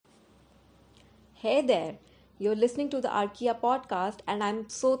Hey there, you're listening to the Arkia podcast, and I'm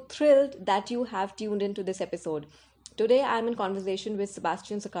so thrilled that you have tuned into this episode. Today, I'm in conversation with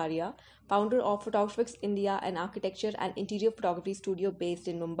Sebastian Zakaria, founder of Photographics India, an architecture and interior photography studio based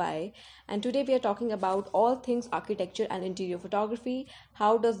in Mumbai. And today, we are talking about all things architecture and interior photography.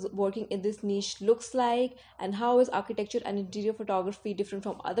 How does working in this niche looks like, and how is architecture and interior photography different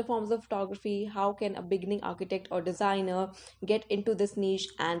from other forms of photography? How can a beginning architect or designer get into this niche,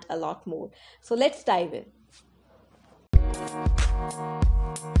 and a lot more. So let's dive in.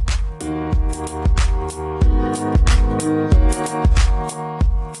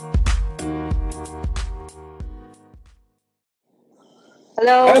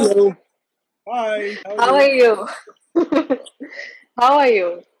 Hello. Hello. Hi. How are How are you? you? How are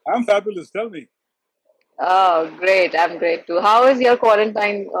you? I'm fabulous. Tell me. Oh, great. I'm great too. How is your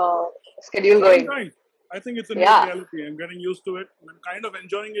quarantine schedule going? Quarantine. I think it's a new Yeah. reality. I'm getting used to it. I'm kind of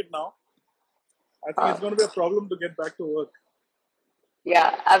enjoying it now. I think Uh, it's going to be a problem to get back to work.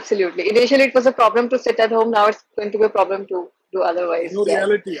 yeah, absolutely. Initially, it was a problem to sit at home. Now it's going to be a problem to do otherwise. New Yes.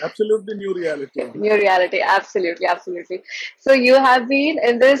 reality. Absolutely new reality. New reality. Absolutely. Absolutely. So you have been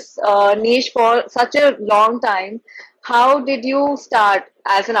in this niche for such a long time. How did you start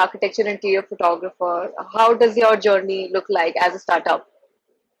as an architecture interior photographer? How does your journey look like as a startup?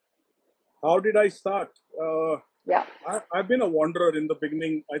 How did I start? Uh, Yeah. I've been a wanderer in the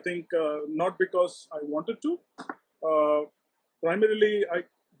beginning. I think not because I wanted to. Uh, Primarily,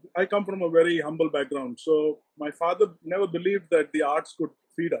 I come from a very humble background. So my father never believed that the arts could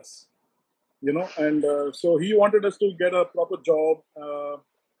feed us. And so he wanted us to get a proper job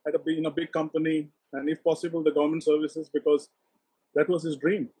in a big company, and if possible the government services, because that was his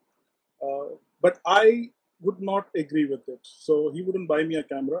dream. But I would not agree with it, so he wouldn't buy me a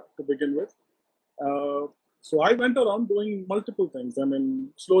camera to begin with. uh, so I went around doing multiple things. I mean,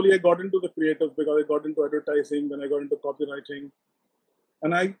 slowly I got into the creative, because I got into advertising, then I got into copywriting,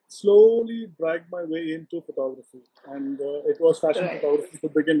 and I slowly dragged my way into photography. And it was fashion Right. photography to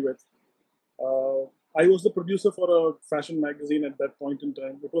begin with. uh, I was the producer for a fashion magazine at that point in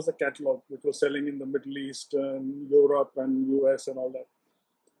time. It was a catalog which was selling in the Middle East and Europe and US and all that.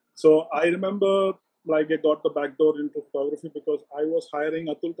 So I remember, like, I got the back door into photography because I was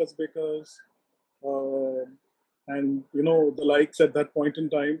hiring Atul Kasbekars, uh, and the likes at that point in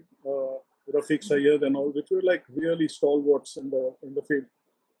time, Rafiq Sayyed and all, which were like really stalwarts in the field.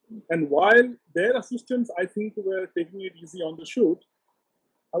 And while their assistants, I think, were taking it easy on the shoot,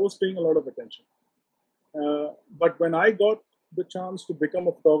 I was paying a lot of attention. But when I got the chance to become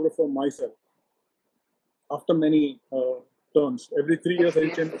a photographer myself, after many turns, every 3 years I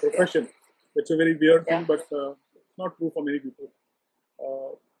change the Experiences, yeah. profession. It's a very weird Yeah. thing, but it's not true for many people.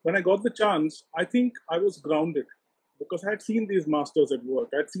 When I got the chance, I think I was grounded, because I had seen these masters at work.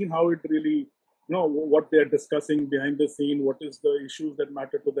 I had seen how it really, what they're discussing behind the scene, what is the issues that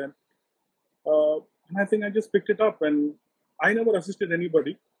matter to them. And I think I just picked it up, and I never assisted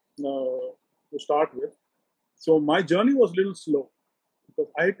anybody to start with. So my journey was a little slow,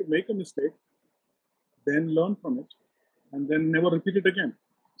 because I had to make a mistake, then learn from it, and then never repeat it again.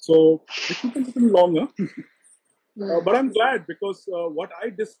 So it took a little longer, Hmm. but I'm glad, because what I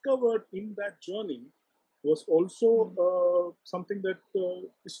discovered in that journey was also something that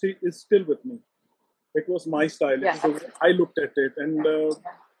is still with me. It was my style. It Yeah. is the way I looked at it, and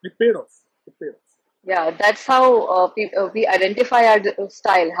it paid off. It paid off. Yeah. That's how we identify our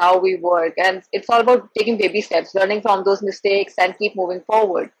style, how we work, and it's all about taking baby steps, learning from those mistakes, and keep moving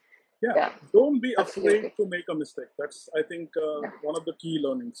forward. Yeah, Yeah. don't be afraid Absolutely. to make a mistake. That's, I think, Yeah. one of the key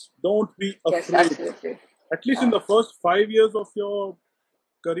learnings. Don't be Yes. afraid. Absolutely. At least in Yeah. the first 5 years of your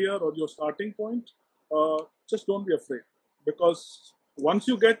career or your starting point, just don't be afraid, because once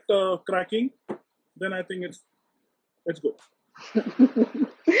you get cracking, then I think it's good.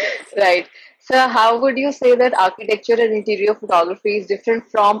 Right. So, how would you say that architecture and interior photography is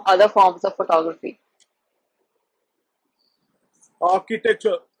different from other forms of photography?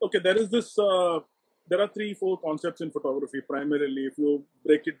 Architecture. Okay, there is this. There are three, four concepts in photography primarily. If you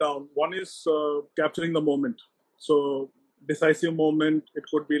break it down, one is capturing the moment. So decisive moment. It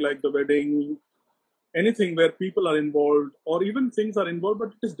could be like the wedding, anything where people are involved, or even things are involved,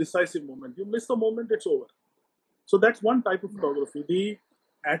 but it is decisive moment. You miss the moment, it's over. So that's one type of photography. The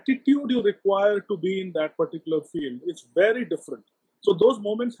attitude you require to be in that particular field is very different. So those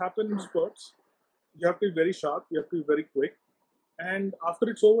moments happen in spurts. You have to be very sharp, you have to be very quick, and after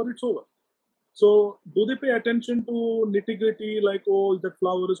it's over, it's over. So do they pay attention to nitty gritty, like, oh, that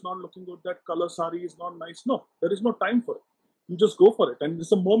flower is not looking good, that color sari is not nice? No, there is no time for it. You just go for it, and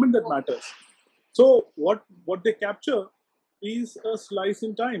it's a moment that matters. So what they capture is a slice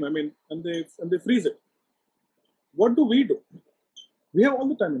in time. I mean, and they freeze it. What do? We have all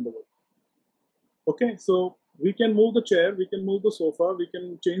the time in the world. Okay, so we can move the chair, we can move the sofa, we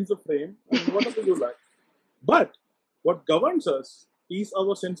can change the frame, I mean, whatever you like. But what governs us is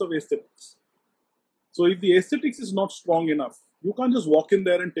our sense of aesthetics. So if the aesthetics is not strong enough, you can't just walk in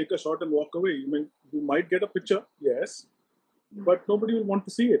there and take a shot and walk away. I mean, you might get a picture, yes, but nobody will want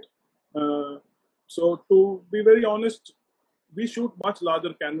to see it. So to be very honest, we shoot much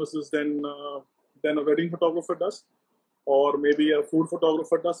larger canvases than a wedding photographer does, or maybe a food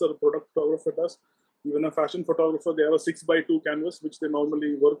photographer does, or a product photographer does. Even a fashion photographer, they have a 6x2 canvas which they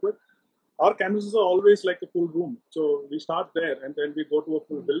normally work with. Our canvases are always like a full room, so we start there and then we go to a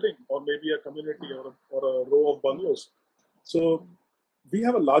full building, or maybe a community, or a row of bungalows. So we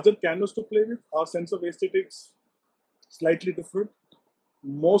have a larger canvas to play with. Our sense of aesthetics slightly different.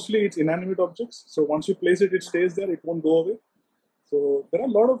 Mostly it's inanimate objects, so once you place it, it stays there, it won't go away. So there are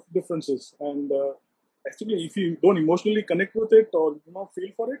a lot of differences, and actually if you don't emotionally connect with it or do not feel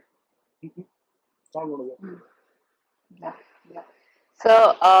for it, it's not going to work. Yeah, yeah. So,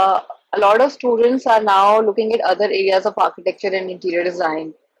 a lot of students are now looking at other areas of architecture and interior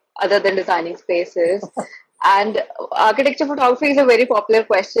design other than designing spaces. And architecture photography is a very popular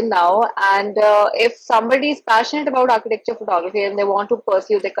question now. And if somebody is passionate about architecture photography and they want to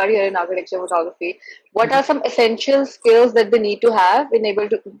pursue their career in architecture photography, what are some essential skills that they need to have in able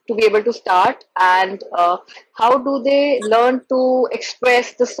to be able to start? And how do they learn to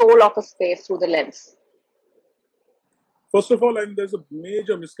express the soul of a space through the lens? First of all, and there's a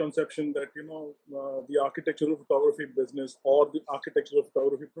major misconception that the architectural photography business or the architectural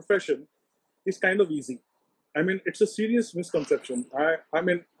photography profession is kind of easy. I mean, it's a serious misconception. I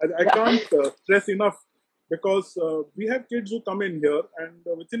can't stress enough, because we have kids who come in here and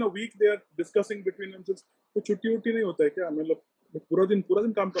within a week they are discussing between themselves, "कुछ छुट्टी उट्टी नहीं होता है क्या? मतलब पूरा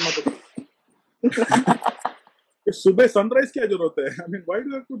दिन काम करना पड़ता है। सुबह सनराइज क्या जरूरत है? I mean, why do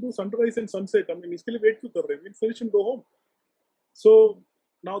you have to do sunrise and sunset? I mean, इसके लिए wait क्यों कर रहे हैं? We'll finish and go home." So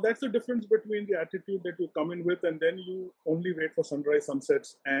now that's the difference between the attitude that you come in with and then you only wait for sunrise,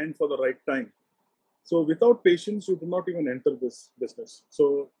 sunsets, and for the right time. So without patience, you do not even enter this business.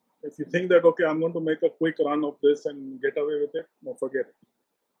 So if you think that, okay, I'm going to make a quick run of this and get away with it, no, forget it.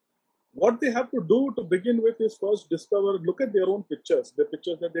 What they have to do to begin with is first look at their own pictures, the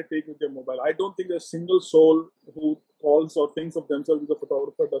pictures that they take with their mobile. I don't think there's a single soul who calls or thinks of themselves as a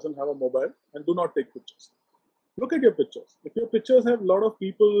photographer doesn't have a mobile and do not take pictures. Look at your pictures. If your pictures have a lot of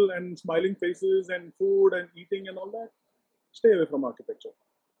people and smiling faces and food and eating and all that, stay away from architecture.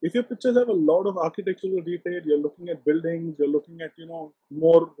 If your pictures have a lot of architectural detail, you're looking at buildings, you're looking at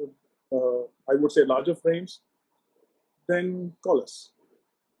more, I would say, larger frames, then call us.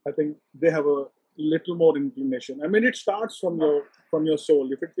 I think they have a little more inclination. I mean, it starts from your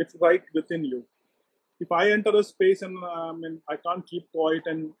soul. If it's right within you. If I enter a space and I can't keep quiet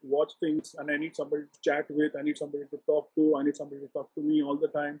and watch things, and I need somebody to chat with, I need somebody to talk to, I need somebody to talk to me all the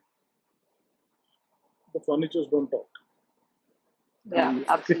time, the furnitures don't talk. Yeah,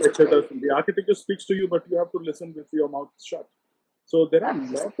 absolutely. The architecture speaks to you, but you have to listen with your mouth shut. So there are a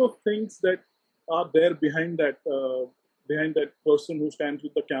lot of things that are there behind that person who stands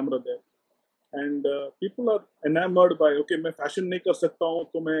with the camera there. And people are enamored by, okay, मैं fashion नहीं कर सकता हूँ,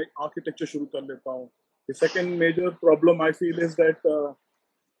 तो मैं architecture शुरू कर लेता हूँ. The second major problem I feel is that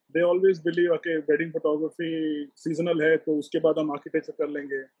they always believe, okay, wedding photography seasonal है, तो उसके बाद हम architecture कर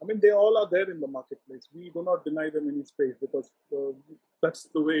लेंगे. I mean, they all are there in the marketplace. We do not deny them any space because that's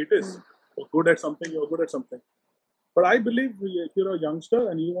the way it is. You're good at something, you're good at something. But I believe if you're a youngster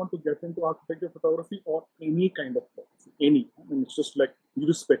and you want to get into architecture photography or any kind of photography, it's just like you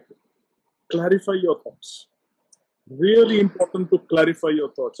respect it. Clarify your thoughts. Really important to clarify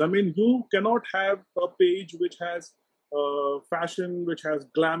your thoughts. I mean, you cannot have a page which has fashion, which has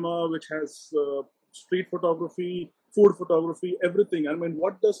glamour, which has street photography, food photography, everything. I mean,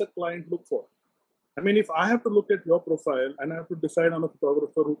 what does a client look for? I mean, if I have to look at your profile and I have to decide on a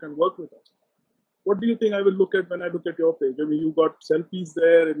photographer who can work with us, what do you think I will look at when I look at your page? I mean, you got selfies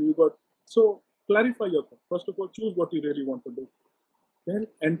there and you got... So clarify your thoughts. First of all, choose what you really want to do. Then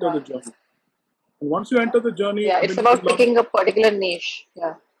enter the journey. And once you enter the journey... Yeah, it's about picking a particular niche.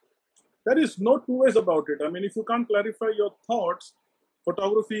 Yeah. There is no two ways about it. I mean, if you can't clarify your thoughts,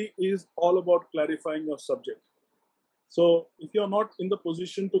 photography is all about clarifying your subject. So if you're not in the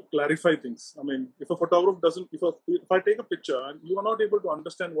position to clarify things, I mean, if a photographer doesn't... If I take a picture and you are not able to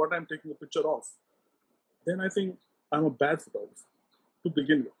understand what I'm taking a picture of, then I think I'm a bad photographer to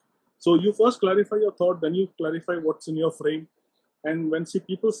begin with. So you first clarify your thought, then you clarify what's in your frame. And when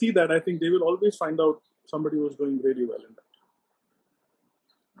people see that, I think they will always find out somebody who's doing really well in that.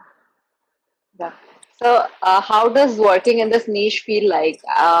 Yeah. So, how does working in this niche feel like?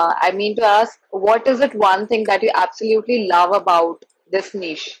 I mean to ask, what is it one thing that you absolutely love about this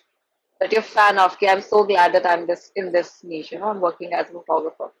niche that you're a fan of? Okay, I'm so glad that I'm this in this niche. I'm working as a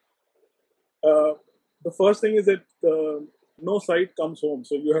photographer, Uh, the first thing is that no site comes home,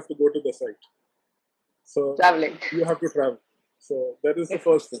 so you have to go to the site. So traveling. you have to travel. So that is the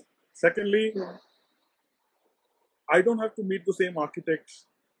first thing. Secondly, Yeah. I don't have to meet the same architects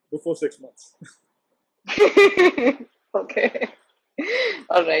before 6 months. Okay.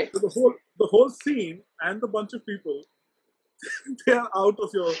 All right. So the whole scene and the bunch of people, they are out of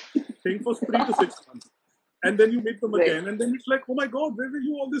your thing for 3 to 6 months. And then you meet them Great. again, and then it's like, oh my God, where were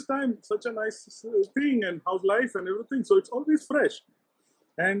you all this time? Such a nice thing, and how's life and everything. So it's always fresh.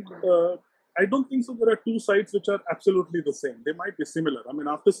 And I don't think so. There are two sites which are absolutely the same. They might be similar. I mean,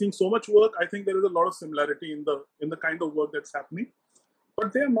 after seeing so much work, I think there is a lot of similarity in the kind of work that's happening,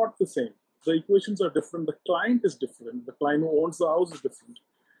 but they are not the same. The equations are different. The client is different. The client who owns the house is different.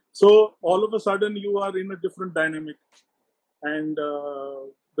 So all of a sudden, you are in a different dynamic, and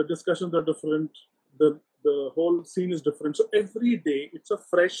the discussions are different. The whole scene is different. So every day, it's a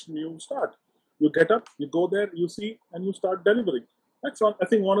fresh new start. You get up, you go there, you see, and you start delivering. That's one, I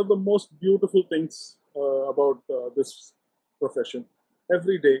think, one of the most beautiful things about this profession.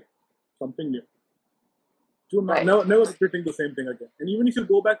 Every day, something new. You're not, Right. never repeating the same thing again. And even if you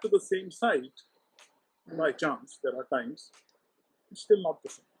go back to the same site, by chance, there are times, it's still not the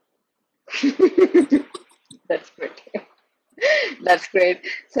same. That's great. That's great.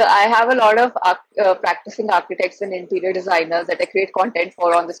 So I have a lot of practicing architects and interior designers that I create content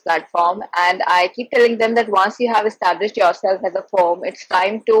for on this platform, and I keep telling them that once you have established yourself as a firm, it's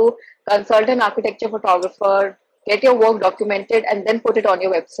time to consult an architecture photographer, get your work documented, and then put it on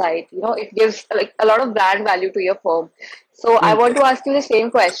your website. It gives like a lot of brand value to your firm. So I Mm. want to ask you the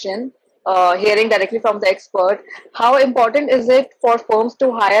same question. Hearing directly from the expert, how important is it for firms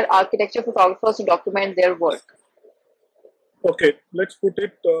to hire architecture photographers to document their work? Okay, let's put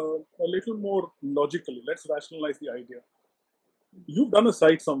it a little more logically. Let's rationalize the idea. You've done a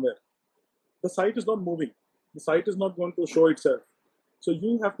site somewhere. The site is not moving. The site is not going to show itself. So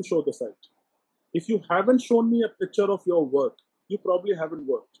you have to show the site. If you haven't shown me a picture of your work, you probably haven't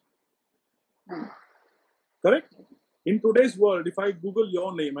worked. Correct? In today's world, if I Google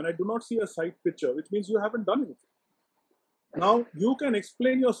your name and I do not see a site picture, which means you haven't done anything. Now, you can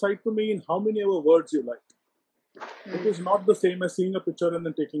explain your site to me in how many ever words you like. It is not the same as seeing a picture and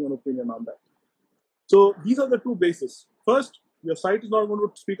then taking an opinion on that. So these are the two bases. First, your site is not going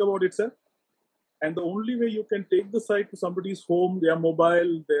to speak about itself. And the only way you can take the site to somebody's home, their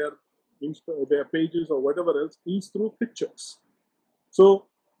mobile, their pages, or whatever else, is through pictures. So,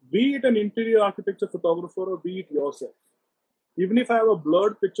 be it an interior architecture photographer or be it yourself, even if I have a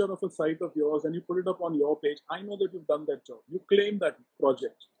blurred picture of a site of yours and you put it up on your page, I know that you've done that job. You claim that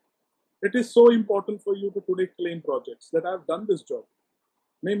project. It is so important for you to today claim projects that I've done this job.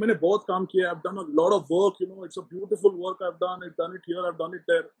 मैंने बहुत काम किया. I've done a lot of work. It's a beautiful work I've done. I've done it here. I've done it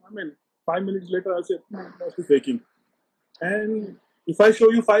there. I mean, 5 minutes later, I'll say, must be faking. And if I show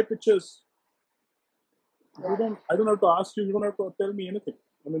you 5 pictures, I don't have to ask you. You don't have to tell me anything.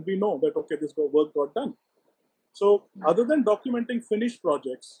 I mean, we know that, okay, this work got done. So other than documenting finished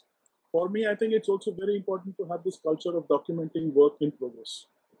projects, for me, I think it's also very important to have this culture of documenting work in progress.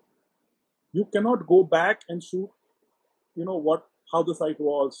 You cannot go back and shoot, how the site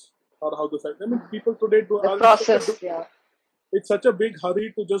was or how the site. I mean, people today The process, yeah. it's such a big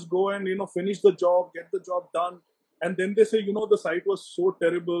hurry to just go and finish the job, get the job done, and then they say, the site was so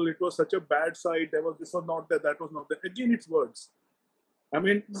terrible. It was such a bad site. There was this or not that was not there. Again, it's words. I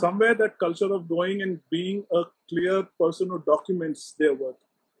mean, somewhere that culture of going and being a clear person who documents their work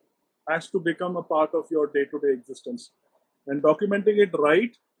has to become a part of your day-to-day existence, and documenting it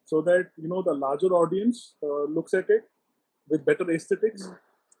right so that the larger audience looks at it with better aesthetics.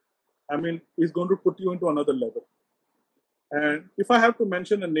 I mean, is going to put you into another level. And if I have to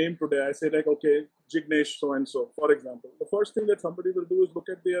mention a name today, I say like, okay, Jignesh so and so, for example. The first thing that somebody will do is look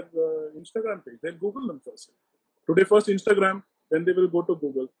at their Instagram page. They'll Google them first. Today, first Instagram, then they will go to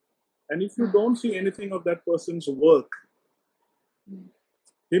Google. And if you don't see anything of that person's work,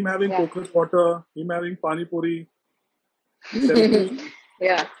 him having coconut water, him having pani puri,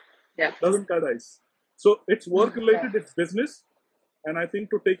 yeah, doesn't cut ice. So it's work related, it's business. And I think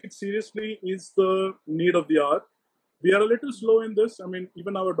to take it seriously is the need of the hour. We are a little slow in this. I mean,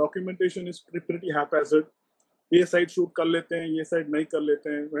 even our documentation is pretty haphazard. ये side shoot कर लेते हैं, ये side नहीं कर लेते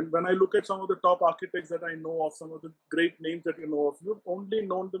हैं. When I look at some of the top architects that I know of, some of the great names that you know of, you've only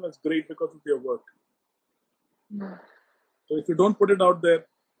known them as great because of their work. So if you don't put it out there,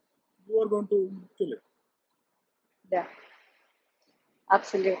 you are going to kill it. Yeah,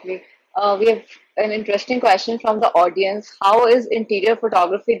 absolutely. We have an interesting question from the audience. How is interior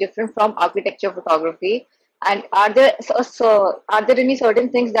photography different from architecture photography? And are there any certain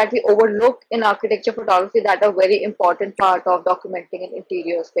things that we overlook in architecture photography that are very important part of documenting an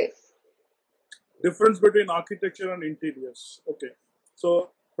interior space? Difference between architecture and interiors. Okay, so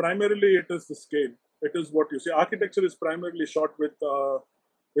primarily it is the scale. It is what you see. Architecture is primarily shot with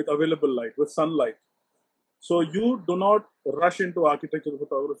available light, with sunlight. So you do not rush into architectural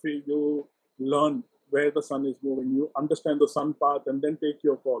photography. You learn where the sun is moving. You understand the sun path and then take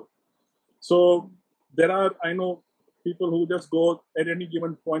your call. So I know people who just go at any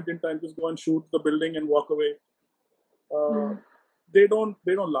given point in time, just go and shoot the building and walk away. They don't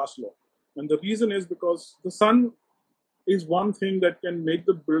last long. And the reason is because the sun is one thing that can make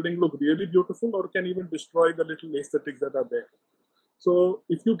the building look really beautiful or can even destroy the little aesthetics that are there. So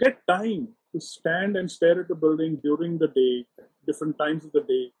if you get time to stand and stare at the building during the day, different times of the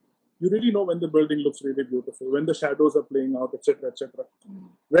day, you really know when the building looks really beautiful, when the shadows are playing out, etc., etc.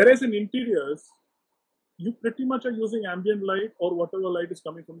 Whereas in interiors, you pretty much are using ambient light or whatever light is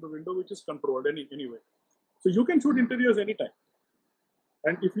coming from the window, which is controlled anyway. So you can shoot interiors anytime.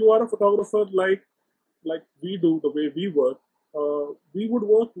 And if you are a photographer like we do, the way we work, we would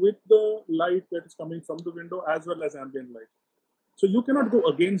work with the light that is coming from the window as well as ambient light. So you cannot go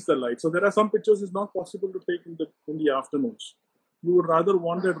against the light. So there are some pictures it's not possible to take in the afternoons. You would rather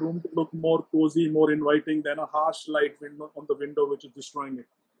want that room to look more cozy, more inviting than a harsh light window on the window which is destroying it.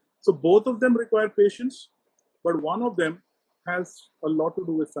 So both of them require patience, but one of them has a lot to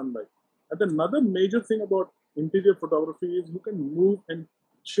do with sunlight. And another major thing about interior photography is you can move and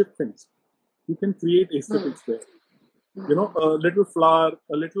shift things. You can create aesthetics there. You know, a little flower,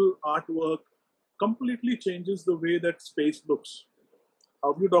 a little artwork completely changes the way that space looks.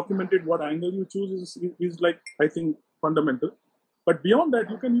 How you document it, what angle you choose is like, I think, fundamental. But beyond that,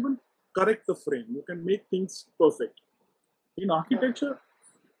 you can even correct the frame. You can make things perfect. In architecture,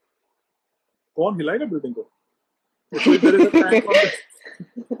 कौन हिलाएगा building को? So if there is a tank on the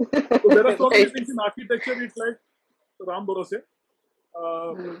so there are so many things in architecture. It's like Ram Bharose.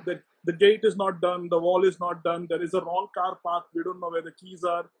 The gate is not done. The wall is not done. There is a wrong car parked. We don't know where the keys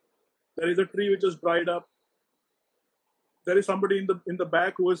are. There is a tree which is dried up. There is somebody in the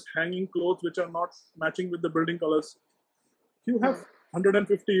back who is hanging clothes which are not matching with the building colors. You have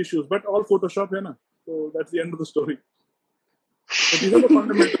 150 issues, but all Photoshop, hai na? So that's the end of the story. But these are the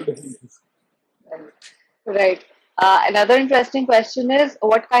fundamental differences. Right. Another interesting question is,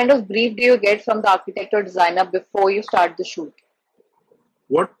 what kind of brief do you get from the architect or designer before you start the shoot?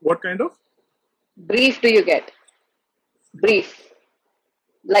 What kind of brief do you get? Brief.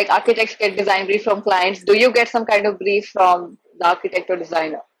 Like architects get design brief from clients. Do you get some kind of brief from the architect or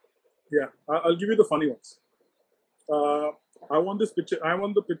designer? Yeah, I'll give you the funny ones. I want this picture. I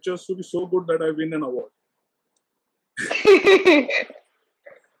want the pictures to be so good that I win an award.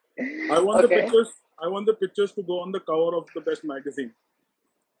 I want the pictures to go on the cover of the best magazine.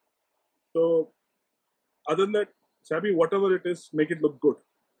 So, other than that, Sabi, whatever it is, make it look good.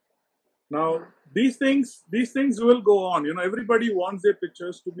 Now, these things will go on. You know, everybody wants their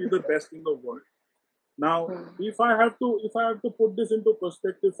pictures to be the best in the world. Now, if I have to put this into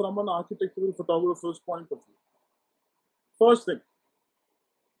perspective from an architectural photographer's point of view, first thing,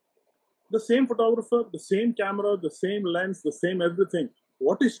 the same photographer, the same camera, the same lens, the same everything.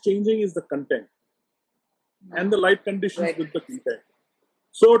 What is changing is the content and the light conditions with the content.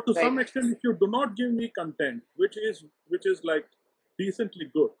 So, to some extent, if you do not give me content, which is like decently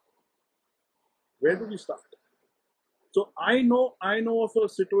good, where do we start? So I know of a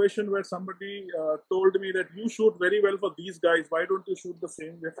situation where somebody told me that you shoot very well for these guys. Why don't you shoot the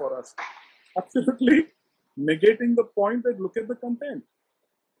same way for us? Absolutely negating the point that look at the content.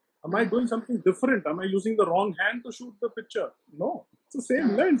 Am I doing something different? Am I using the wrong hand to shoot the picture? No, it's the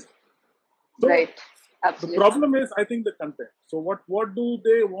same lens. So Absolutely. The problem is, I think, the content. So what do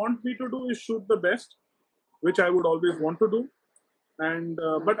they want me to do is shoot the best, which I would always want to do. And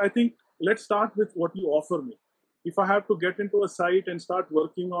but I think let's start with what you offer me. If I have to get into a site and start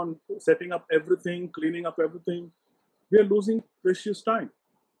working on setting up everything, cleaning up everything, we are losing precious time.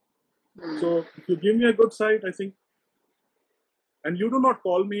 So if you give me a good site, I think, and you do not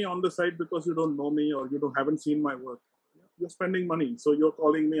call me on the site because you don't know me or you haven't seen my work. You're spending money, so you're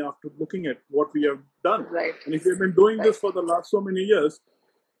calling me after looking at what we have done. Right. And if you've been doing this for the last so many years,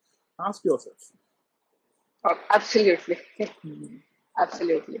 ask yourself. Oh, absolutely.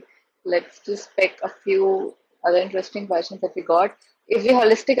 Absolutely. Let's just pick a few other interesting questions that we got. Is the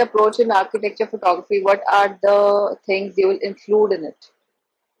holistic approach in architecture photography, what are the things you will include in it?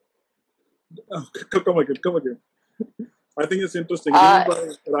 Come again, come again. I think it's interesting. You Uh, mean by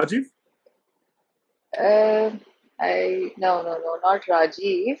Rajiv? uh, no, not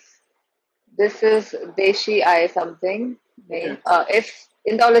Rajiv. This is Deshi I something name. Okay. If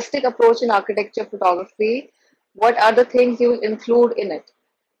in the holistic approach in architecture photography, what are the things you will include in it?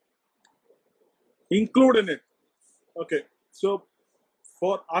 Include in it. Okay. So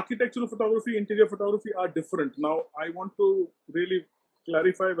for architectural photography, interior photography are different. Now, I want to really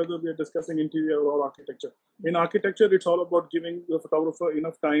clarify whether we are discussing interior or architecture. In architecture, it's all about giving the photographer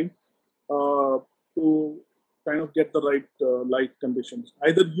enough time to kind of get the right light conditions.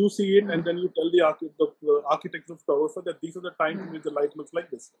 Either you see it and then you tell the architectural photographer that these are the times in which the light looks like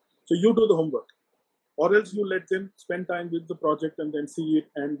this. So you do the homework. Or else you let them spend time with the project and then see it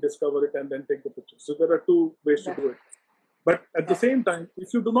and discover it and then take the pictures. So there are two ways to Yeah, do it. But at the yeah, same time,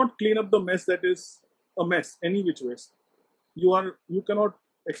 if you do not clean up the mess that is a mess, any which ways, you cannot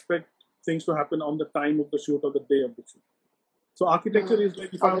expect things to happen on the time of the shoot or the day of the shoot. So architecture is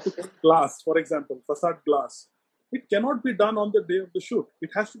like if I have to obviously. put glass, for example, facade glass, it cannot be done on the day of the shoot.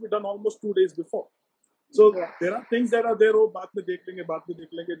 It has to be done almost 2 days before. So Yeah, there are things that are there. Oh, baat mein dekh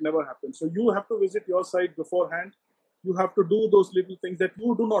lenge, it never happens. So you have to visit your site beforehand. You have to do those little things that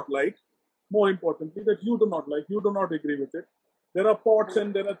you do not like. More importantly, that you do not like, you do not agree with it. There are pots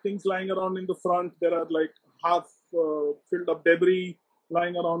and there are things lying around in the front. There are like half filled up debris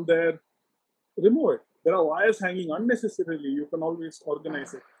lying around there. Remove it. There are wires hanging unnecessarily. You can always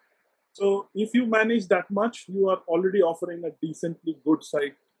organize it. So if you manage that much, you are already offering a decently good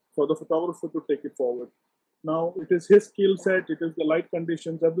site for the photographer to take it forward. Now it is his skill set, it is the light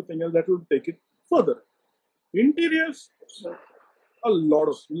conditions, everything else that will take it further. Interiors, a lot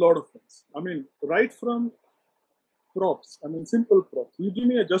of things. I mean, right from props. I mean, simple props. You give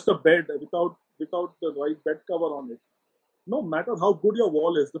me just a bed without the right bed cover on it. No matter how good your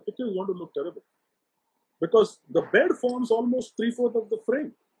wall is, the picture is going to look terrible because the bed forms almost 3/4 of the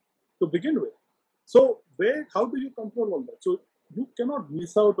frame to begin with. So where how do you control all that? So you cannot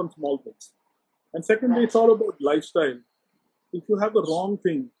miss out on small things. And secondly, it's all about lifestyle. If you have the wrong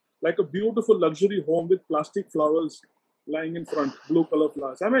thing, like a beautiful luxury home with plastic flowers lying in front, blue color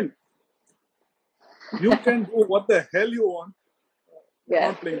flowers. I mean, you can do what the hell you want. I'm yeah,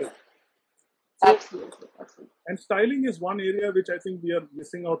 not playing that. So, absolutely, absolutely. and styling is one area which I think we are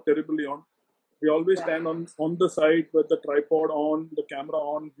missing out terribly on. We always Yeah, stand on the side with the tripod on, the camera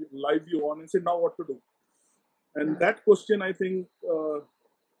on, live view on, and say, now what to do? And that question, I think,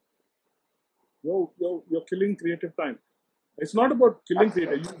 you're killing creative time. It's not about killing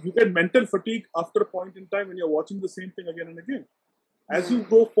creative. absolutely. You get mental fatigue after a point in time when you're watching the same thing again and again. As you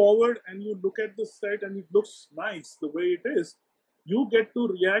go forward and you look at the set and it looks nice the way it is, you get to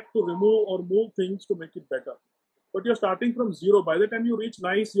react to remove or move things to make it better. But you're starting from zero. By the time you reach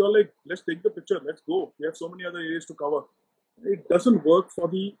nice, you're like, let's take the picture, let's go. We have so many other areas to cover. It doesn't work for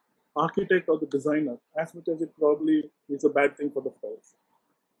the architect or the designer as much as it probably is a bad thing for the photographer.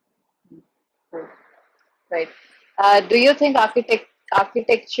 Right. Do you think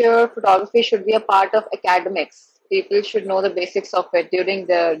architecture photography should be a part of academics? People should know the basics of it during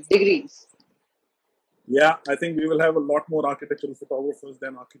their degrees. Yeah, I think we will have a lot more architectural photographers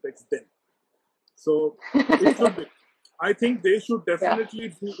than architects then. So it should be. I think they should Yeah. definitely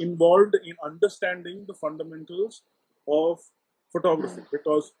be involved in understanding the fundamentals of photography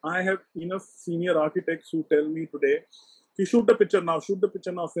because I have enough senior architects who tell me today, you shoot the picture now,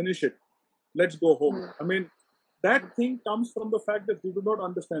 finish it, let's go home. I mean, that thing comes from the fact that they do not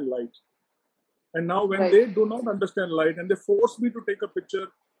understand light. And now, when Right. they do not understand light and they force me to take a picture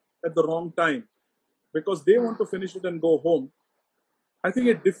at the wrong time because they want to finish it and go home, I think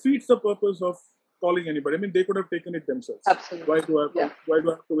it defeats the purpose of calling anybody. I mean, they could have taken it themselves. Absolutely. Yeah. Why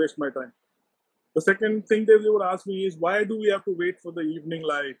do I have to waste my time? The second thing they would ask me is, why do we have to wait for the evening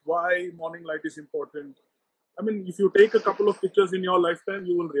light? Why morning light is important? I mean, if you take a couple of pictures in your lifetime,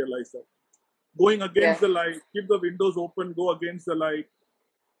 you will realize that. Going Yeah. against the light, keep the windows open, go against the light.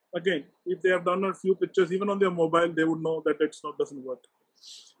 Again, if they have done a few pictures, even on their mobile, they would know that doesn't work.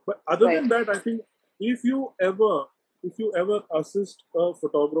 But other Right. than that, I think if you ever assist a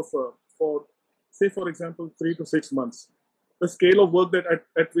photographer for, say, for example, 3 to 6 months, the scale of work that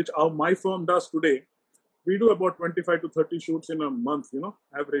at which my firm does today, we do about 25 to 30 shoots in a month,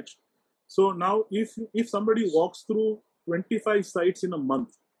 average. So now, if somebody walks through 25 sites in a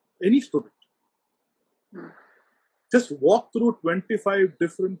month, any student, just walk through 25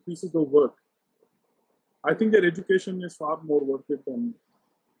 different pieces of work, I think their education is far more worth it than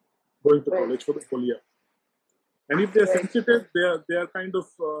going to Right. college for the full year. And if they're Right. sensitive, they are kind of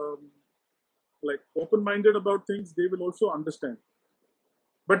like open-minded about things, they will also understand.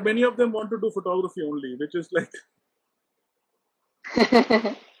 But many of them want to do photography only, which is like,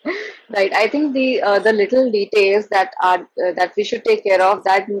 Right. I think the little details that are that we should take care of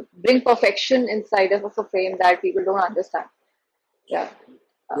that bring perfection inside of a frame that people don't understand. Yeah.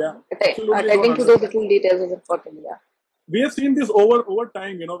 yeah, absolutely don't Attending to those understand. little details is important. Yeah. We have seen this over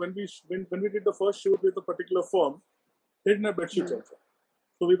time. When we did the first shoot with a particular firm, they didn't have bed sheets also.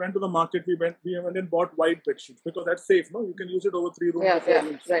 So we went to the market. We went and bought white bed sheets because that's safe. No, you can use it over 3 rooms or Yeah. 4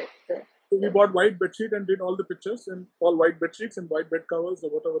 rooms. Right. Right. So we bought white bed sheet and did all the pictures and all white bed sheets and white bed covers or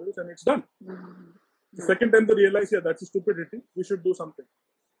whatever it is, and it's done. The second time they realized, yeah, that's a stupidity. We should do something.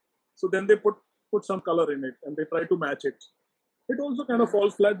 So then they put some color in it and they try to match it. It also kind of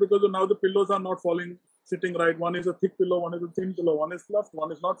falls flat because now the pillows are not falling sitting right. One is a thick pillow, one is a thin pillow, one is fluffed,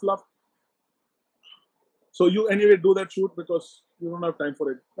 one is not fluffed. So you anyway do that shoot because you don't have time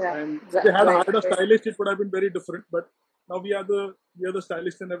for it. Yeah. And if they had hired a stylist, it would have been very different. But now we are the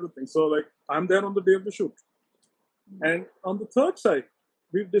stylist and everything. So like I'm there on the day of the shoot. And on the third side,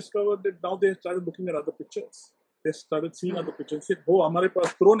 we've discovered that now they started looking at other pictures. They started seeing other pictures. Say, oh, हमारे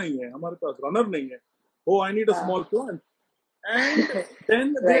पास pro नहीं है, हमारे पास runner नहीं है. Oh, I need a small plant. And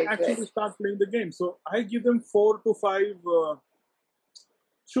then they actually start playing the game. So I give them 4 to 5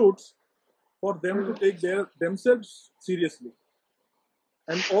 shoots for them to take themselves seriously.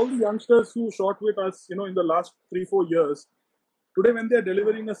 And all the youngsters who shot with us, in the last 3-4 years, today when they're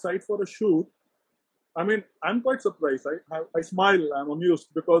delivering a site for a shoot, I mean, I'm quite surprised. I smile, I'm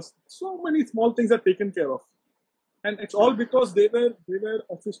amused because so many small things are taken care of. And it's all because they were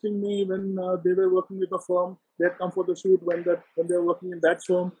assisting me when they were working with a firm. They had come for the shoot when they were working in that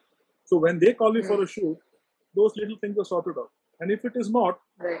firm. So when they call me for a shoot, those little things are sorted out. And if it is not,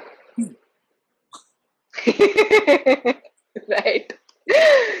 Right.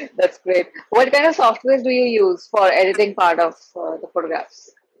 That's great. What kind of software do you use for editing part of the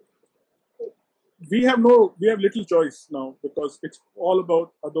photographs? We have little choice now because it's all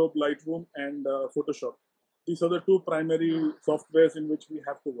about Adobe Lightroom and Photoshop. These are the two primary softwares in which we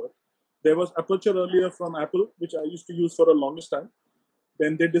have to work. There was Aperture earlier from Apple, which I used to use for the longest time.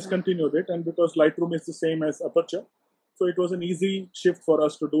 Then they discontinued it, and because Lightroom is the same as Aperture, so it was an easy shift for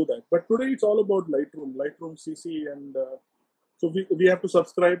us to do that. But today it's all about Lightroom CC, and so we have to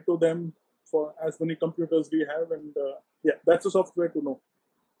subscribe to them for as many computers we have, and that's a software to know.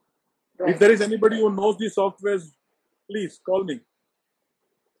 If there is anybody who knows these softwares, please call me.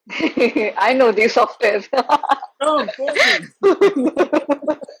 I know these softwares.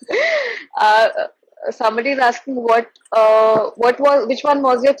 Somebody is asking which one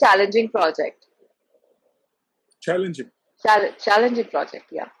was your challenging project? Challenging project,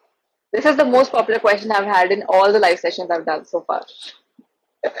 yeah. This is the most popular question I've had in all the live sessions I've done so far.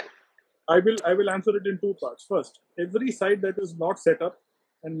 I will answer it in 2 parts. First, every site that is not set up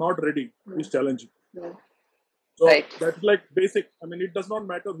and not ready is challenging. So that's like basic. I mean, it does not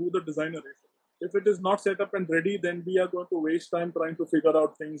matter who the designer is. If it is not set up and ready, then we are going to waste time trying to figure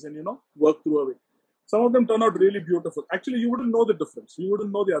out things and, work through a way. Some of them turn out really beautiful. Actually, you wouldn't know the difference. You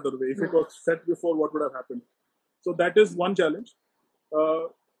wouldn't know the other way. If it was set before, what would have happened? So that is one challenge.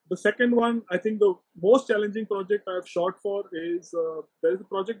 The second one, I think the most challenging project I've shot for is, there is a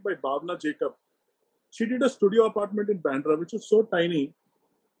project by Bhavna Jacob. She did a studio apartment in Bandra, which was so tiny,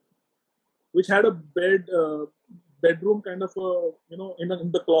 which had a bedroom kind of in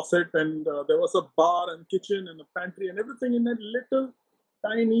the closet, and there was a bar and kitchen and a pantry and everything in a little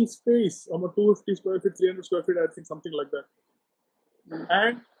tiny space, 250 square feet, 300 square feet, I think, something like that.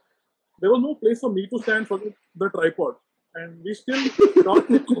 And there was no place for me to stand for the tripod, and we still got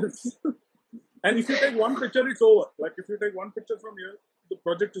pictures. And if you take one picture, it's over. Like if you take one picture from here, the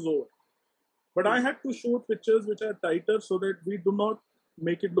project is over. But I had to shoot pictures which are tighter so that we do not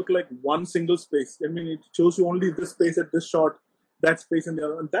make it look like one single space. I mean, it shows you only this space at this shot, that space in the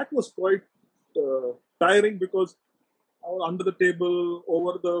other. And that was quite tiring because I was under the table,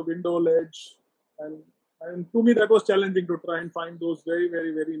 over the window ledge. And to me, that was challenging to try and find those very,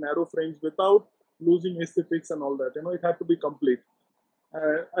 very, very narrow frames without losing aesthetics and all that. It had to be complete.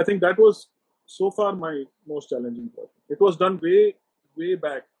 I think that was so far my most challenging project. It was done way, way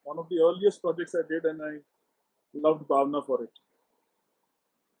back. One of the earliest projects I did, and I loved Bhavna for it.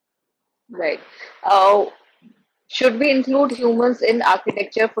 Right. Should we include humans in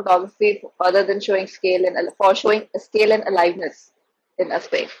architecture photography other than showing scale and aliveness in a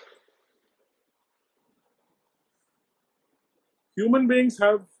space? Human beings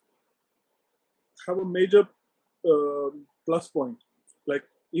have a major plus point. Like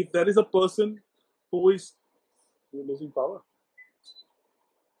if there is a person who is losing power,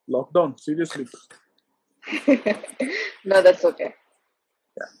 lockdown, seriously. No, that's okay.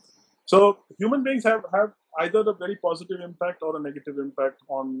 So human beings have either a very positive impact or a negative impact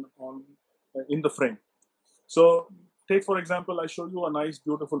on in the frame. So take for example, I show you a nice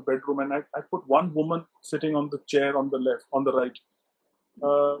beautiful bedroom, and I put one woman sitting on the chair on the left, on the right.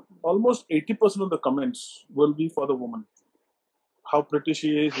 Almost 80% of the comments will be for the woman. How pretty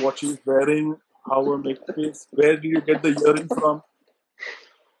she is, what she is wearing, how her makeup is, where do you get the earring from,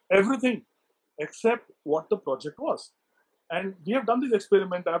 everything except what the project was. And we have done this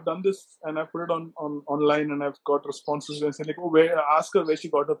experiment. I've done this and I've put it on online, and I've got responses and saying like, oh, ask her where she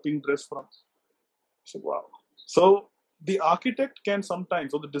got her pink dress from. I said, wow. So the architect can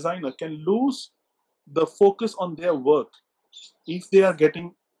sometimes, or the designer can lose the focus on their work if they are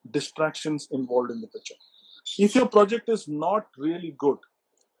getting distractions involved in the picture. If your project is not really good,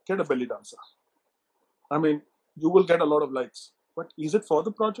 get a belly dancer. I mean, you will get a lot of likes, but is it for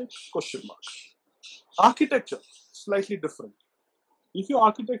the project? Question mark. Architecture, slightly different. If your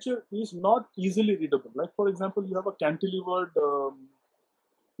architecture is not easily readable, like for example, you have a cantilevered,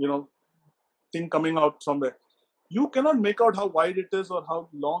 thing coming out somewhere, you cannot make out how wide it is or how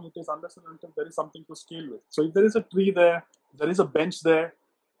long it is unless and until there is something to scale with. So if there is a tree there, there is a bench there,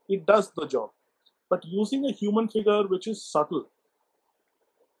 it does the job. But using a human figure which is subtle,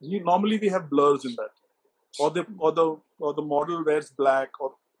 normally we have blurs in that, or the model wears black,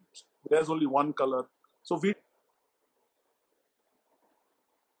 or there's only one color. So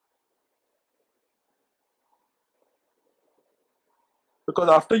because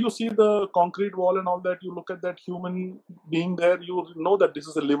after you see the concrete wall and all that, you look at that human being there, you know that this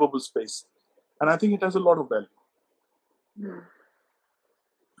is a livable space, and I think it has a lot of value.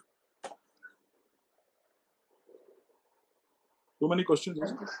 Too many questions?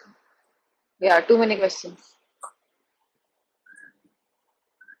 Yeah, too many questions.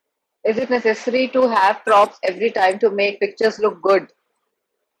 Is it necessary to have props every time to make pictures look good?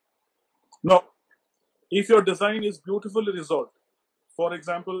 No. If your design is beautifully resolved, for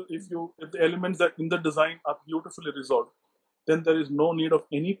example, if the elements that in the design are beautifully resolved, then there is no need of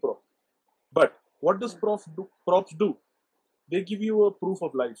any prop. But what does props do? They give you a proof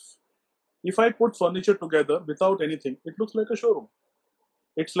of life. If I put furniture together without anything, it looks like a showroom.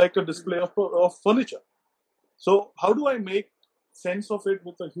 It's like a display of furniture. So how do I make sense of it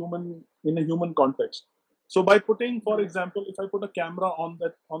with in a human context? So by putting, for example, if I put a camera on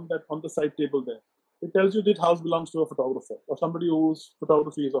the side table there, it tells you this house belongs to a photographer or somebody whose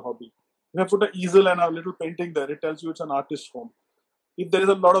photography is a hobby. If I put an easel and a little painting there, it tells you it's an artist's home. If there is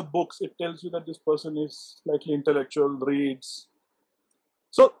a lot of books, it tells you that this person is slightly intellectual, reads.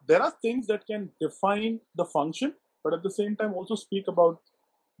 So there are things that can define the function, but at the same time also speak about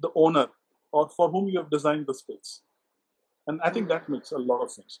the owner or for whom you have designed the space. And I think that makes a lot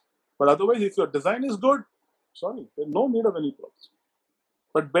of sense. But otherwise, if your design is good, sorry, there's no need of any props.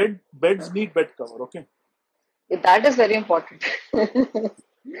 But beds need bed cover, okay? That is very important.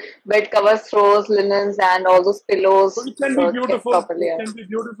 Bed covers, throws, linens, and all those pillows. So it can be beautiful. It can be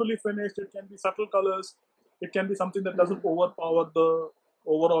beautifully finished. It can be subtle colors. It can be something that doesn't overpower the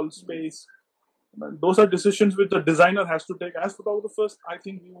overall space. Those are decisions which the designer has to take. As photographers, I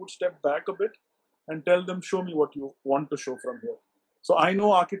think we would step back a bit and tell them, show me what you want to show from here. So I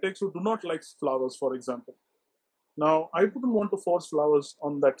know architects who do not like flowers, for example. Now, I wouldn't want to force flowers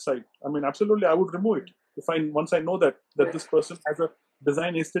on that site. I mean, absolutely, I would remove it once I know that this person has a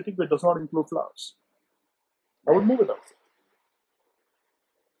design aesthetic that does not include flowers. I would move it out.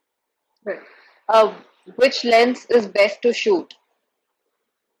 Right. Which lens is best to shoot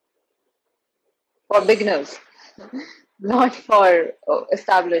for beginners, not for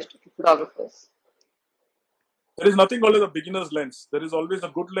established photographers? There is nothing called as a beginner's lens. There is always a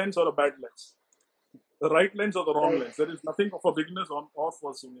good lens or a bad lens. The right lens or the wrong lens. There is nothing for beginners or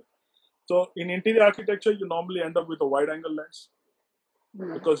for senior. So in interior architecture, you normally end up with a wide angle lens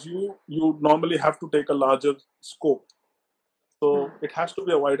because you normally have to take a larger scope. So it has to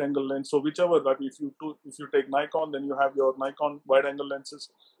be a wide angle lens. So whichever, if you take Nikon, then you have your Nikon wide angle lenses.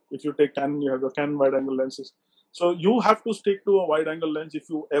 If you take Canon, you have your Canon wide angle lenses. So you have to stick to a wide angle lens if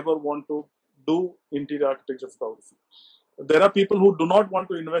you ever want to do interior architecture photography. There are people who do not want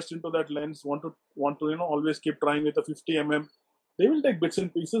to invest into that lens, want to always keep trying with a 50 mm. They will take bits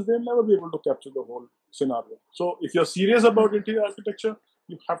and pieces. They'll never be able to capture the whole scenario. So if you're serious about interior architecture,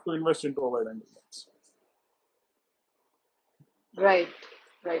 you have to invest into a wide angle lens. Right.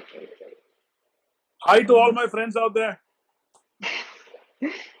 Hi to all my friends out there.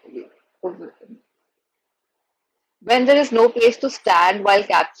 When there is no place to stand while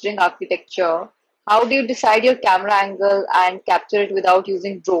capturing architecture, how do you decide your camera angle and capture it without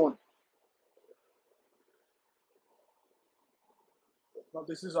using drone? Now,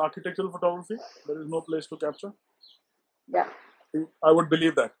 this is architectural photography. There is no place to capture. Yeah. I would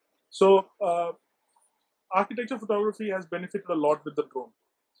believe that. So, architecture photography has benefited a lot with the drone.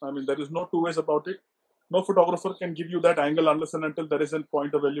 I mean, there is no two ways about it. No photographer can give you that angle unless and until there is a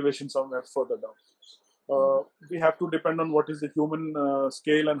point of elevation somewhere further down. We have to depend on what is the human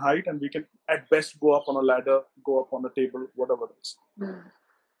scale and height, and we can at best go up on a ladder, go up on a table, whatever it is.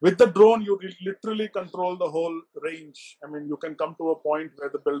 With the drone, you literally control the whole range. I mean, you can come to a point where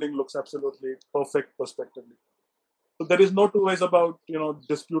the building looks absolutely perfect prospectively. So there is no two ways about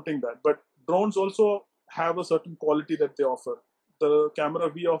disputing that. But drones also have a certain quality that they offer. The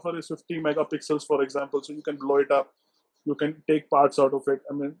camera we offer is 50 megapixels, for example, so you can blow it up. You can take parts out of it.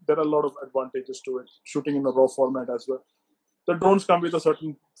 I mean, there are a lot of advantages to it, shooting in a raw format as well. The drones come with a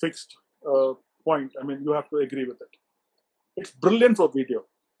certain fixed point. I mean, you have to agree with it. It's brilliant for video.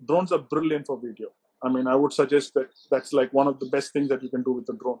 Drones are brilliant for video. I mean, I would suggest that that's like one of the best things that you can do with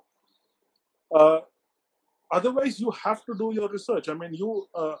the drone. Otherwise, you have to do your research. I mean,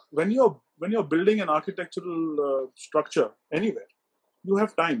 when you're building an architectural structure anywhere, you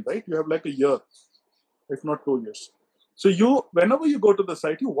have time, right? You have like a year, if not 2 years. So whenever you go to the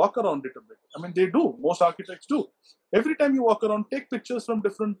site, you walk around it a bit. I mean, they do. Most architects do. Every time you walk around, take pictures from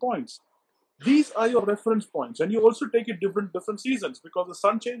different points. These are your reference points, and you also take it different seasons because the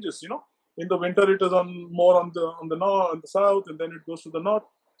sun changes. In the winter it is more on the north, on the south, and then it goes to the north.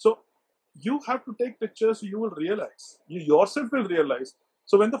 So you have to take pictures. You will realize. You yourself will realize.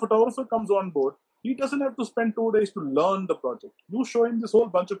 So when the photographer comes on board, he doesn't have to spend 2 days to learn the project. You show him this whole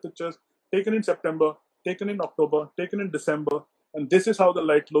bunch of pictures taken in September, taken in October, taken in December, and this is how the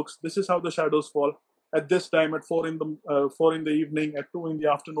light looks. This is how the shadows fall at this time at 4 in the evening, at 2 in the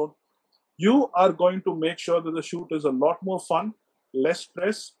afternoon. You are going to make sure that the shoot is a lot more fun, less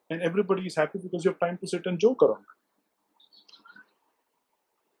stress, and everybody is happy because you have time to sit and joke around.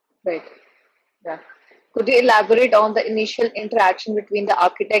 Right. Yeah. Could you elaborate on the initial interaction between the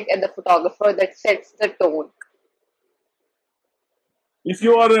architect and the photographer that sets the tone? If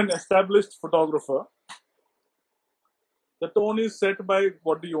you are an established photographer, the tone is set by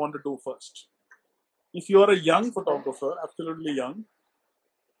what do you want to do first. If you are a young photographer, absolutely young,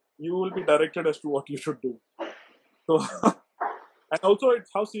 you will be directed as to what you should do. So, and also it's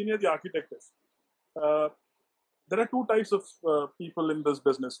how senior the architect is. There are two types of people in this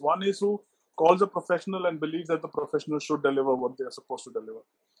business. One is who calls a professional and believes that the professional should deliver what they are supposed to deliver.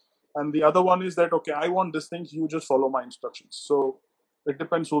 And the other one is that, okay, I want this thing, you just follow my instructions. So it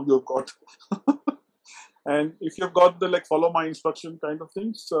depends who you've got. And if you've got the follow my instruction kind of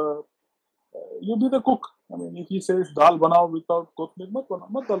things, you be the cook. I mean, if he says dal banao without kotmir, mat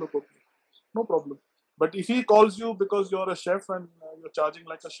dalo kotmir. No problem. But if he calls you because you're a chef and you're charging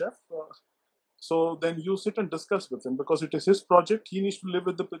like a chef, so then you sit and discuss with him because it is his project. He needs to live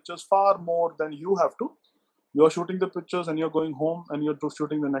with the pictures far more than you have to. You're shooting the pictures and you're going home and you're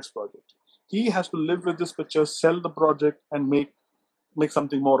shooting the next project. He has to live with this picture, sell the project, and make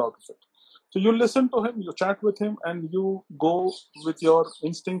something more out of it. So you listen to him, you chat with him, and you go with your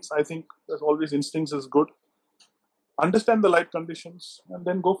instincts. I think, as always, instincts is good. Understand the light conditions, and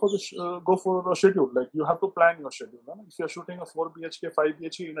then go for a schedule. Like, you have to plan your schedule. Huh? If you're shooting a 4 BHK, 5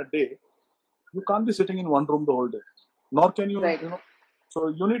 BHK in a day, you can't be sitting in one room the whole day. Nor can you, Right. So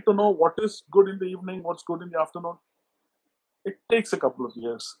you need to know what is good in the evening, what's good in the afternoon. It takes a couple of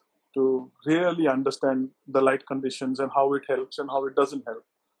years to really understand the light conditions and how it helps and how it doesn't help.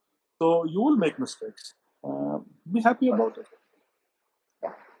 So you will make mistakes. Be happy about it.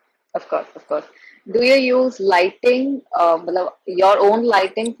 Yeah. Of course. Do you use lighting, your own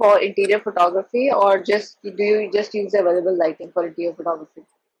lighting for interior photography, or do you just use available lighting for interior photography?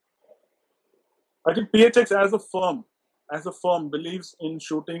 I think PHX as a firm believes in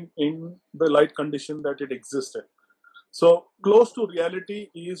shooting in the light condition that it exists in. So close to reality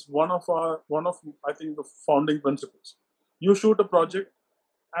is one of I think the founding principles. You shoot a project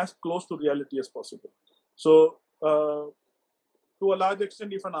as close to reality as possible. So to a large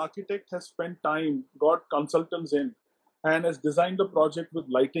extent, if an architect has spent time, got consultants in, and has designed a project with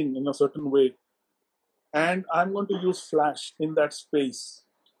lighting in a certain way, and I'm going to use flash in that space,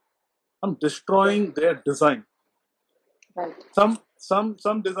 I'm destroying their design. Right.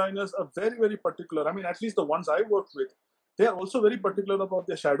 Some designers are very, very particular. I mean, at least the ones I work with, they are also very particular about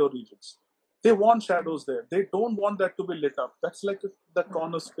their shadow regions. They want shadows there. They don't want that to be lit up. That's like that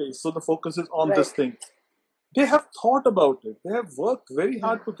corner space. So the focus is on this thing. They have thought about it. They have worked very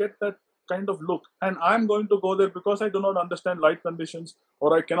hard to get that kind of look. And I'm going to go there because I do not understand light conditions,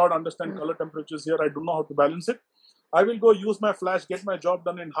 or I cannot understand color temperatures here. I don't know how to balance it. I will go use my flash, get my job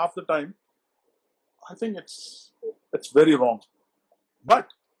done in half the time. I think it's very wrong. But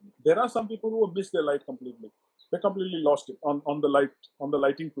there are some people who miss their light completely. They completely lost it on the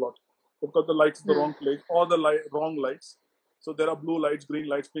lighting plot. They've got the lights in the Hmm. wrong place or the wrong lights. So there are blue lights, green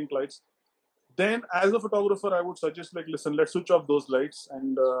lights, pink lights. Then as a photographer, I would suggest, like, listen, let's switch off those lights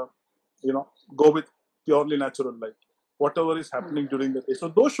and go with purely natural light, whatever is Hmm. happening during the day. So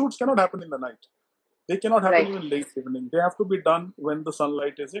those shoots cannot happen in the night. They cannot happen Right. even late evening. They have to be done when the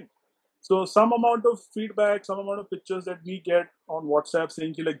sunlight is in. So some amount of feedback, some amount of pictures that we get on WhatsApp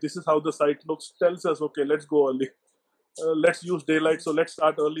saying like this is how the site looks tells us, okay, let's go early. Let's use daylight. So let's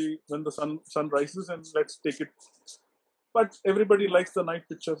start early when the sun rises and let's take it. But everybody likes the night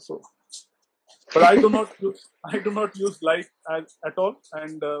picture, so. But I do not use light at all.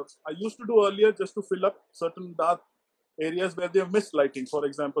 And I used to do earlier just to fill up certain dark areas where they have missed lighting. For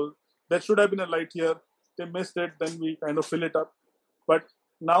example, there should have been a light here. They missed it. Then we kind of fill it up. But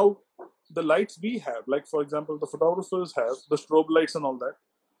now the lights we have, like for example, the photographers have the strobe lights and all that,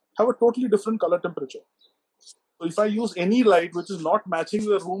 have a totally different color temperature. So if I use any light which is not matching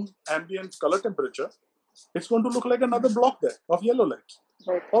the room ambient color temperature, it's going to look like another block there of yellow light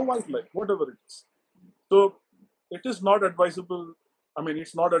Right. or white light, whatever it is. So it is not advisable. I mean,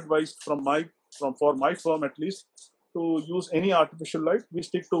 it's not advised for my firm at least to use any artificial light. We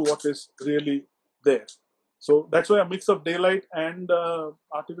stick to what is really there. So that's why a mix of daylight and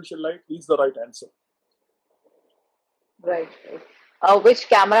artificial light is the right answer. Right. Right. Which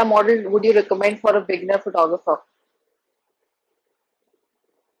camera model would you recommend for a beginner photographer?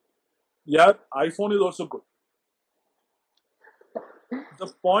 Yeah, iPhone is also good. The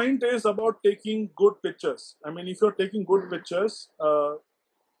point is about taking good pictures. I mean, if you're taking good pictures,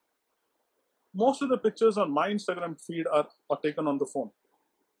 most of the pictures on my Instagram feed are taken on the phone.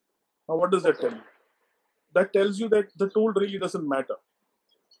 Now, what does that tell you? That tells you that the tool really doesn't matter.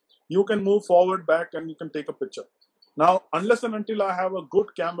 You can move forward, back, and you can take a picture. Now, unless and until I have a good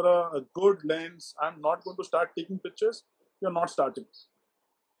camera, a good lens, I'm not going to start taking pictures. You're not starting.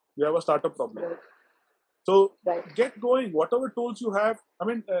 You have a startup problem. Right. So Right. get going. Whatever tools you have. I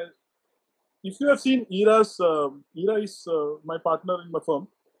mean, if you have seen Ira is my partner in my firm.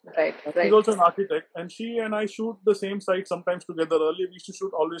 Right. And Right. she's also an architect, and she and I shoot the same site sometimes together. Earlier, we used to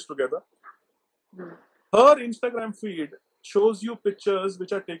shoot always together. Hmm. Her Instagram feed shows you pictures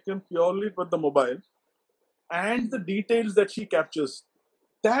which are taken purely with the mobile and the details that she captures.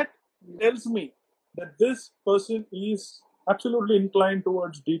 That tells me that this person is absolutely inclined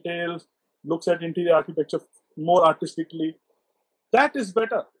towards details, looks at interior architecture more artistically. That is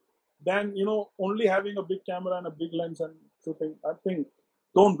better than only having a big camera and a big lens and shooting. I think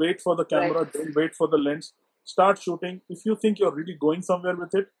don't wait for the Right. camera, don't wait for the lens. Start shooting. If you think you're really going somewhere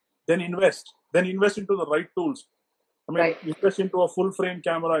with it, then invest. Then invest into the right tools. I mean, Right. invest into a full frame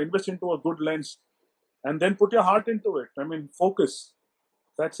camera, invest into a good lens, and then put your heart into it. I mean, focus.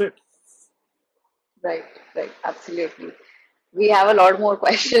 That's it. Right. Right. Absolutely. We have a lot more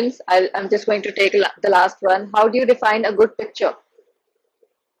questions. I'm just going to take the last one. How do you define a good picture?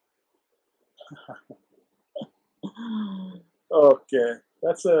 Okay,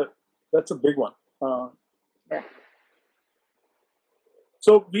 that's a big one. Uh, Yeah.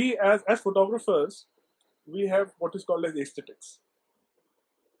 so we as photographers, we have what is called as aesthetics.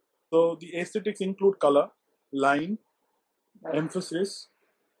 So the aesthetics include color, line, Right. emphasis,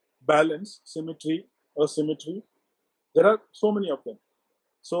 balance, symmetry, asymmetry. There are so many of them.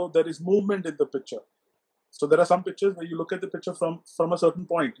 So there is movement in the picture. So there are some pictures where you look at the picture from a certain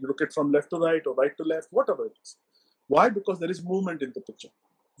point. You look at from left to right or right to left, whatever it is. Why? Because there is movement in the picture.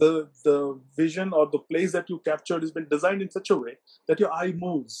 The vision or the place that you captured has been designed in such a way that your eye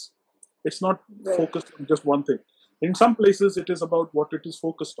moves. It's not Right. focused on just one thing. In some places, it is about what it is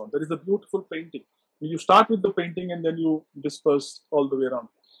focused on. There is a beautiful painting. You start with the painting and then you disperse all the way around.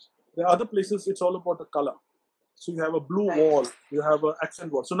 There are other places, it's all about the color. So you have a blue Right. wall, you have an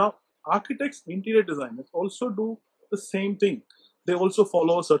accent wall. So now architects, interior designers also do the same thing. They also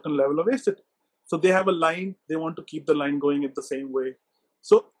follow a certain level of aesthetic. So they have a line, they want to keep the line going in the same way.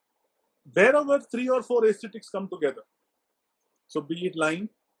 So wherever 3 or 4 aesthetics come together, so be it line,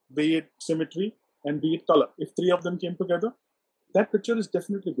 be it symmetry, and be it color, if 3 of them came together, that picture is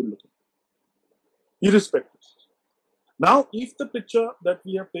definitely good looking, irrespective. Now, if the picture that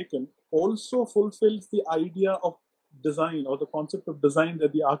we have taken also fulfills the idea of design or the concept of design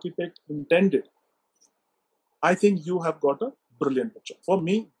that the architect intended, I think you have got a brilliant picture. For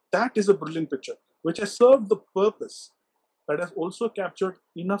me, that is a brilliant picture, which has served the purpose, that has also captured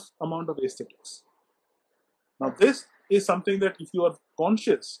enough amount of aesthetics. Now, this is something that if you are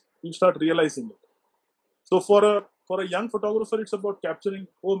conscious, you start realizing it. So for For a young photographer, it's about capturing,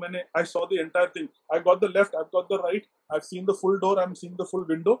 I saw the entire thing. I got the left, I've got the right, I've seen the full door, I'm seeing the full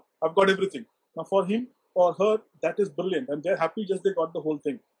window, I've got everything. Now for him or her, that is brilliant. And they're happy just they got the whole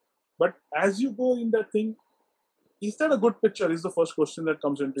thing. But as you go in that thing, is that a good picture is the first question that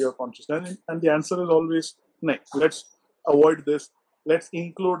comes into your consciousness. And the answer is always, no, let's avoid this. Let's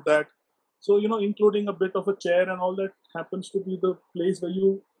include that. So, including a bit of a chair and all that happens to be the place where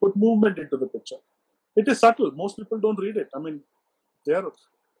you put movement into the picture. It is subtle. Most people don't read it. I mean, their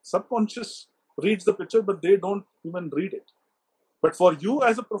subconscious reads the picture, but they don't even read it. But for you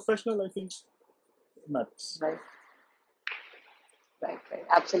as a professional, I think it matters. Right.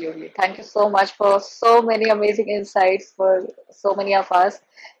 Absolutely. Thank you so much for so many amazing insights for so many of us.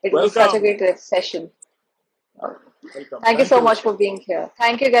 It was such a great session. Thank you so much for being here.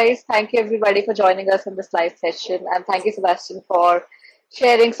 Thank you, guys. Thank you, everybody, for joining us in this live session. And thank you, Sebastian, for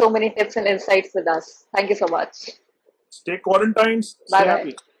sharing so many tips and insights with us. Thank you so much. Stay quarantined. Stay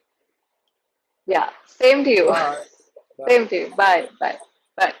happy. Yeah. Same to you. Bye. Same to you. Bye. Bye.